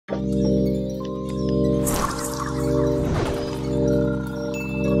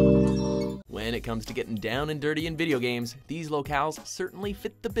it comes to getting down and dirty in video games, these locales certainly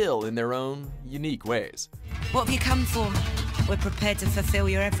fit the bill in their own unique ways. What have you come for? We're prepared to fulfill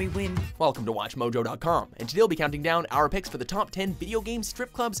your every whim. Welcome to WatchMojo.com, and today we'll be counting down our picks for the top 10 video game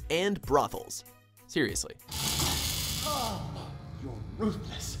strip clubs and brothels. Seriously. Oh, you're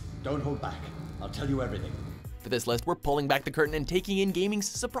ruthless. Don't hold back. I'll tell you everything. For this list, we're pulling back the curtain and taking in gaming's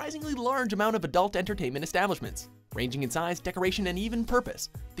surprisingly large amount of adult entertainment establishments. Ranging in size, decoration, and even purpose,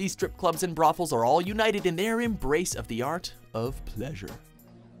 these strip clubs and brothels are all united in their embrace of the art of pleasure.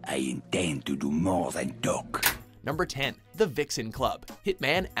 I intend to do more than talk. Number 10, the Vixen Club,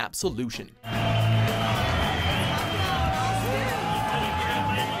 Hitman Absolution.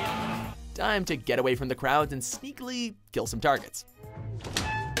 Time to get away from the crowds and sneakily kill some targets.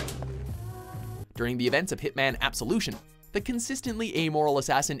 During the events of Hitman Absolution, the consistently amoral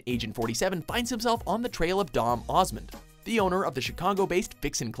assassin Agent 47 finds himself on the trail of Dom Osmond, the owner of the Chicago-based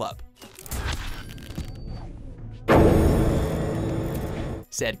Vixen Club.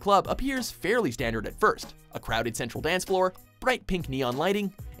 Said club appears fairly standard at first: a crowded central dance floor, bright pink neon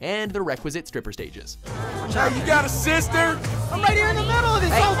lighting, and the requisite stripper stages. Now you got a sister? I'm right here in the middle of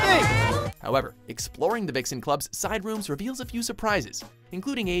this whole thing! However, exploring the Vixen Club's side rooms reveals a few surprises,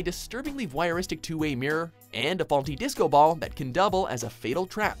 including a disturbingly voyeuristic two-way mirror and a faulty disco ball that can double as a fatal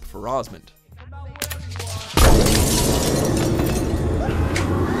trap for Osmond.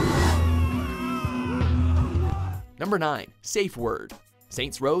 Number 9, Safe Word,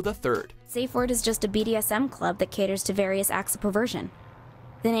 Saints Row the Third. Safe Word is just a BDSM club that caters to various acts of perversion.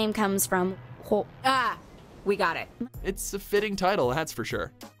 The name comes from we got it. It's a fitting title, that's for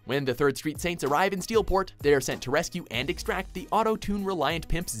sure. When the 3rd Street Saints arrive in Steelport, they are sent to rescue and extract the auto-tune-reliant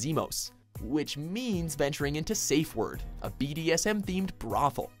pimp Zemos, which means venturing into Safe Word, a BDSM-themed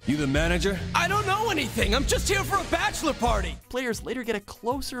brothel. You the manager? I don't know anything. I'm just here for a bachelor party. Players later get a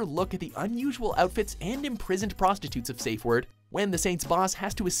closer look at the unusual outfits and imprisoned prostitutes of Safe Word when the Saints' boss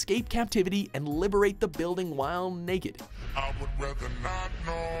has to escape captivity and liberate the building while naked. I would rather not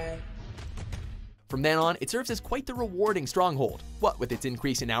know. From then on, it serves as quite the rewarding stronghold, what with its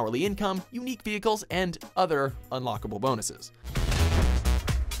increase in hourly income, unique vehicles, and other unlockable bonuses.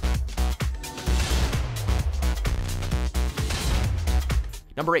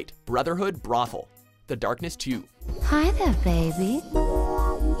 Number 8, Brotherhood Brothel, The Darkness 2. Hi there, baby.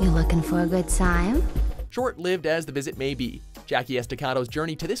 You looking for a good time? Short-lived as the visit may be, Jackie Estacado's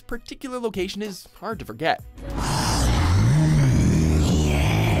journey to this particular location is hard to forget.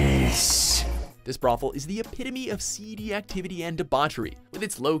 Yes. This brothel is the epitome of seedy activity and debauchery, with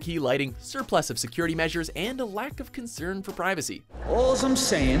its low-key lighting, surplus of security measures, and a lack of concern for privacy. All I'm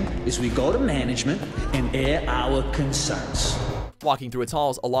saying is we go to management and air our concerns. Walking through its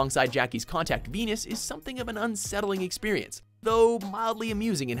halls alongside Jackie's contact Venus is something of an unsettling experience, though mildly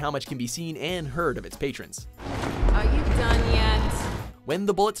amusing in how much can be seen and heard of its patrons. Are you done yet? When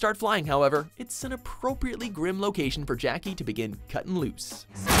the bullets start flying, however, it's an appropriately grim location for Jackie to begin cutting loose.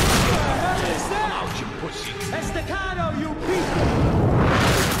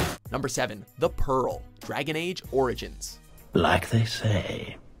 Number 7, The Pearl, Dragon Age Origins. Like they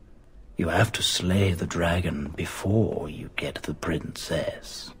say, you have to slay the dragon before you get the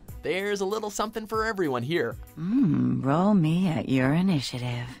princess. There's a little something for everyone here. Roll me at your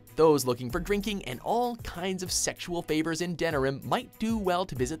initiative. Those looking for drinking and all kinds of sexual favors in Denerim might do well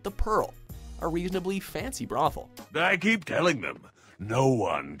to visit the Pearl, a reasonably fancy brothel. I keep telling them, no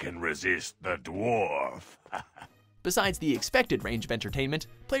one can resist the dwarf. Besides the expected range of entertainment,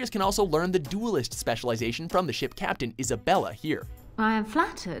 players can also learn the duelist specialization from the ship captain Isabella here. I am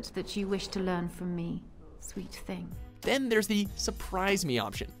flattered that you wish to learn from me, sweet thing. Then there's the surprise me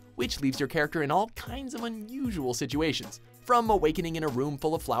option, which leaves your character in all kinds of unusual situations, from awakening in a room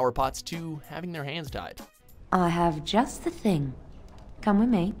full of flower pots to having their hands tied. I have just the thing. Come with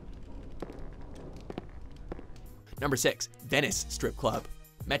me. Number 6, Venice Strip Club,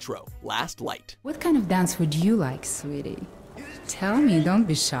 Metro Last Light. What kind of dance would you like, sweetie? Tell me, don't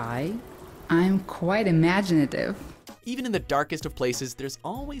be shy. I'm quite imaginative. Even in the darkest of places, there's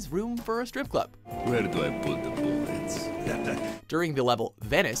always room for a strip club. Where do I put the bullets? During the level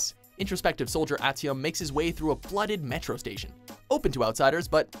Venice, introspective soldier Atium makes his way through a flooded metro station, open to outsiders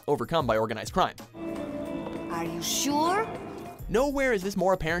but overcome by organized crime. Are you sure? Nowhere is this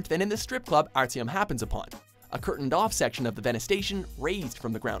more apparent than in the strip club Artyom happens upon, a curtained-off section of the Venice station raised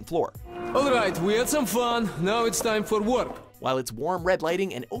from the ground floor. Alright, we had some fun. Now it's time for work. While its warm red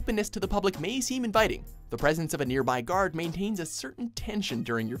lighting and openness to the public may seem inviting, the presence of a nearby guard maintains a certain tension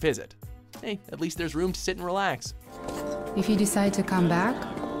during your visit. Hey, at least there's room to sit and relax. If you decide to come back,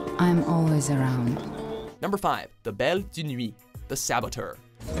 I'm always around. Number 5, the Belle de Nuit, the Saboteur.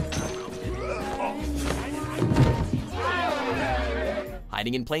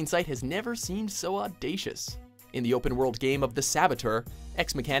 Hiding in plain sight has never seemed so audacious. In the open-world game of The Saboteur,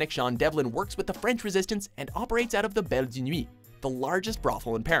 ex-mechanic Jean Devlin works with the French resistance and operates out of the Belle de Nuit, the largest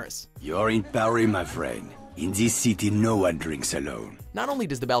brothel in Paris. You're in Paris, my friend. In this city, no one drinks alone. Not only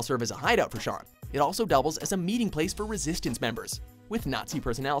does the Belle serve as a hideout for Jean, it also doubles as a meeting place for resistance members, with Nazi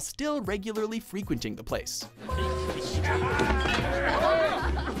personnel still regularly frequenting the place.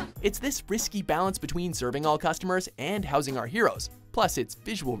 It's this risky balance between serving all customers and housing our heroes, plus its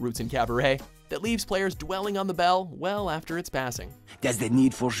visual roots in cabaret, that leaves players dwelling on the Belle well after its passing. Does the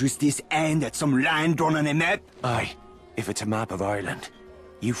need for justice end at some line drawn on a map? Aye, if it's a map of Ireland.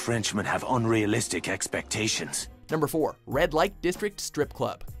 You Frenchmen have unrealistic expectations. Number 4, Red Light District Strip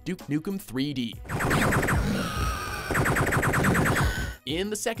Club, Duke Nukem 3D. In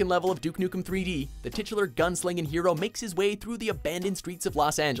the second level of Duke Nukem 3D, the titular gunslinging hero makes his way through the abandoned streets of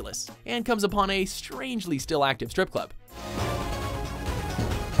Los Angeles and comes upon a strangely still active strip club.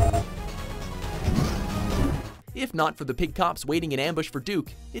 If not for the pig cops waiting in ambush for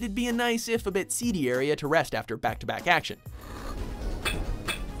Duke, it'd be a nice, if a bit seedy area to rest after back-to-back action.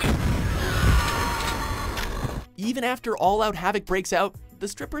 Even after all-out havoc breaks out, the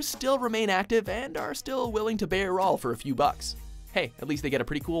strippers still remain active and are still willing to bear all for a few bucks. Hey, at least they get a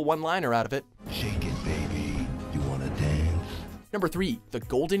pretty cool one-liner out of it. Shake it, baby. You wanna dance? Number 3, The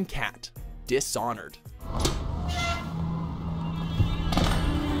Golden Cat, Dishonored.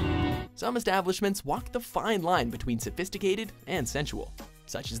 Some establishments walk the fine line between sophisticated and sensual.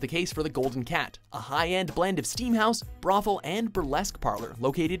 Such is the case for the Golden Cat, a high-end blend of steam house, brothel, and burlesque parlor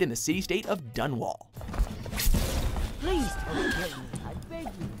located in the city-state of Dunwall. Please don't kill me, I beg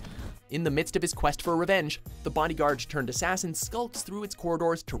you. In the midst of his quest for revenge, the bodyguard-turned-assassin skulks through its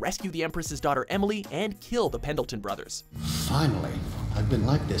corridors to rescue the Empress's daughter Emily and kill the Pendleton brothers. Finally, I've been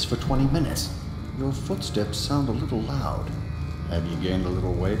like this for 20 minutes. Your footsteps sound a little loud. Have you gained a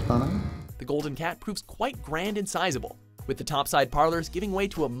little weight, honey? The Golden Cat proves quite grand and sizable, with the topside parlors giving way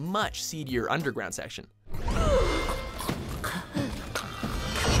to a much seedier underground section.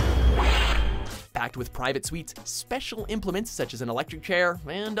 Packed with private suites, special implements such as an electric chair,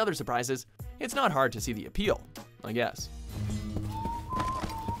 and other surprises, it's not hard to see the appeal, I guess.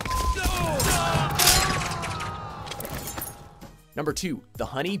 Number 2, The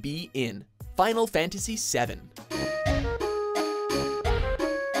Honey Bee Inn, Final Fantasy VII.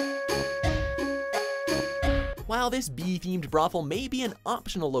 While this bee-themed brothel may be an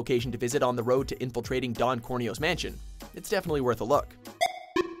optional location to visit on the road to infiltrating Don Corneo's mansion, it's definitely worth a look.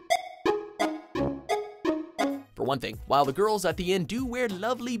 For one thing, while the girls at the inn do wear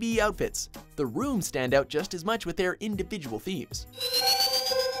lovely bee outfits, the rooms stand out just as much with their individual themes.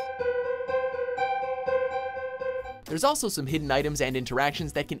 There's also some hidden items and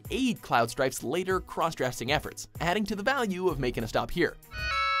interactions that can aid Cloud Strife's later cross-dressing efforts, adding to the value of making a stop here.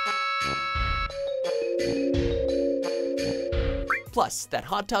 Plus, that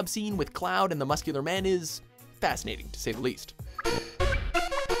hot tub scene with Cloud and the muscular man is fascinating, to say the least.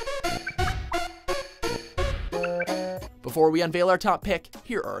 Before we unveil our top pick,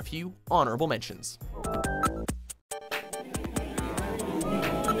 here are a few honorable mentions.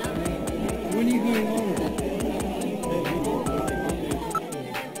 When are you going home?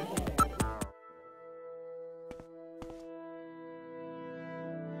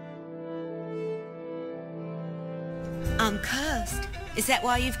 I'm cursed. Is that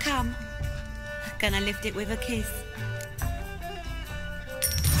why you've come? Gonna lift it with a kiss.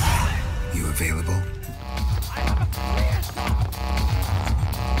 You available?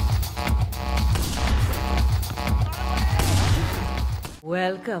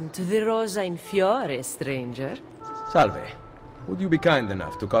 Welcome to the Rosa in Fiore, stranger. Salve. Would you be kind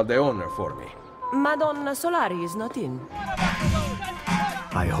enough to call the owner for me? Madonna Solari is not in.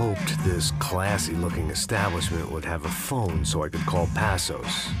 I hoped this classy-looking establishment would have a phone so I could call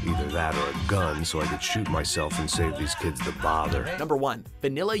Passos. Either that or a gun so I could shoot myself and save these kids the bother. Number 1,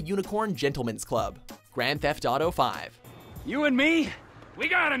 Vanilla Unicorn Gentlemen's Club, Grand Theft Auto 5. You and me, we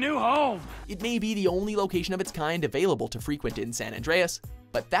got a new home. It may be the only location of its kind available to frequent in San Andreas,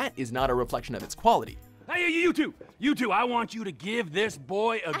 but that is not a reflection of its quality. Hey, you two, I want you to give this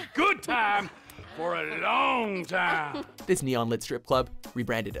boy a good time for a long time. This neon-lit strip club,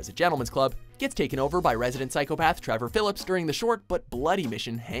 rebranded as a gentleman's club, gets taken over by resident psychopath Trevor Phillips during the short but bloody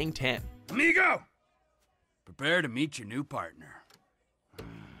mission Hang 10. Amigo, prepare to meet your new partner.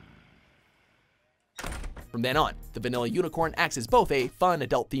 From then on, the Vanilla Unicorn acts as both a fun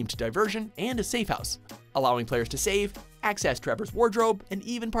adult-themed diversion and a safe house, allowing players to save, access Trevor's wardrobe, and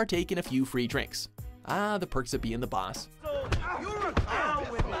even partake in a few free drinks. Ah, the perks of being the boss.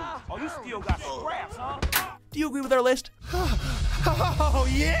 Oh, you still got scraps, huh? Do you agree with our list? Oh,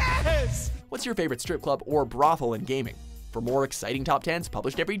 yes! What's your favorite strip club or brothel in gaming? For more exciting top 10s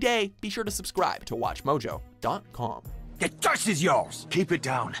published every day, be sure to subscribe to WatchMojo.com. The choice is yours. Keep it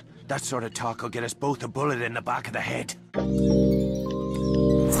down. That sort of talk will get us both a bullet in the back of the head.